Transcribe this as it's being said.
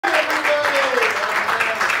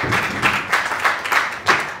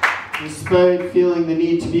Despite feeling the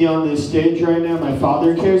need to be on this stage right now, my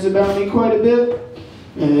father cares about me quite a bit.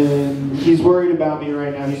 And he's worried about me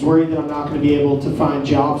right now. He's worried that I'm not going to be able to find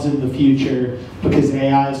jobs in the future because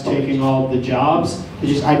AI is taking all of the jobs.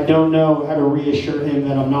 I don't know how to reassure him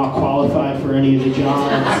that I'm not qualified for any of the jobs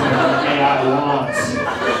that AI wants.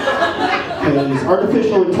 Because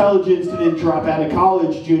artificial intelligence didn't drop out of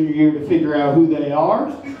college junior year to figure out who they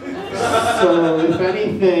are. So if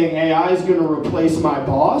anything, AI is going to replace my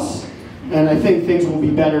boss, and I think things will be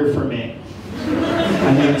better for me.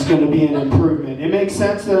 I think it's going to be an improvement. It makes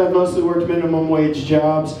sense that I've mostly worked minimum wage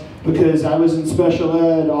jobs because I was in special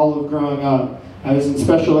ed all of growing up. I was in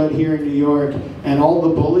special ed here in New York, and all the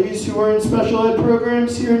bullies who were in special ed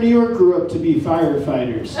programs here in New York grew up to be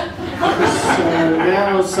firefighters. So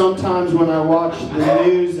now sometimes when I watch the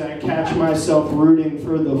news, I catch myself rooting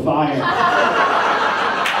for the fire.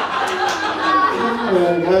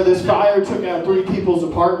 This fire took out 3 people's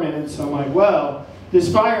apartment, and so I'm like, well,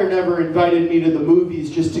 this fire never invited me to the movies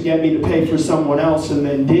just to get me to pay for someone else and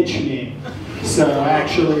then ditch me. So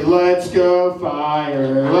actually, let's go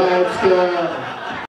fire, let's go.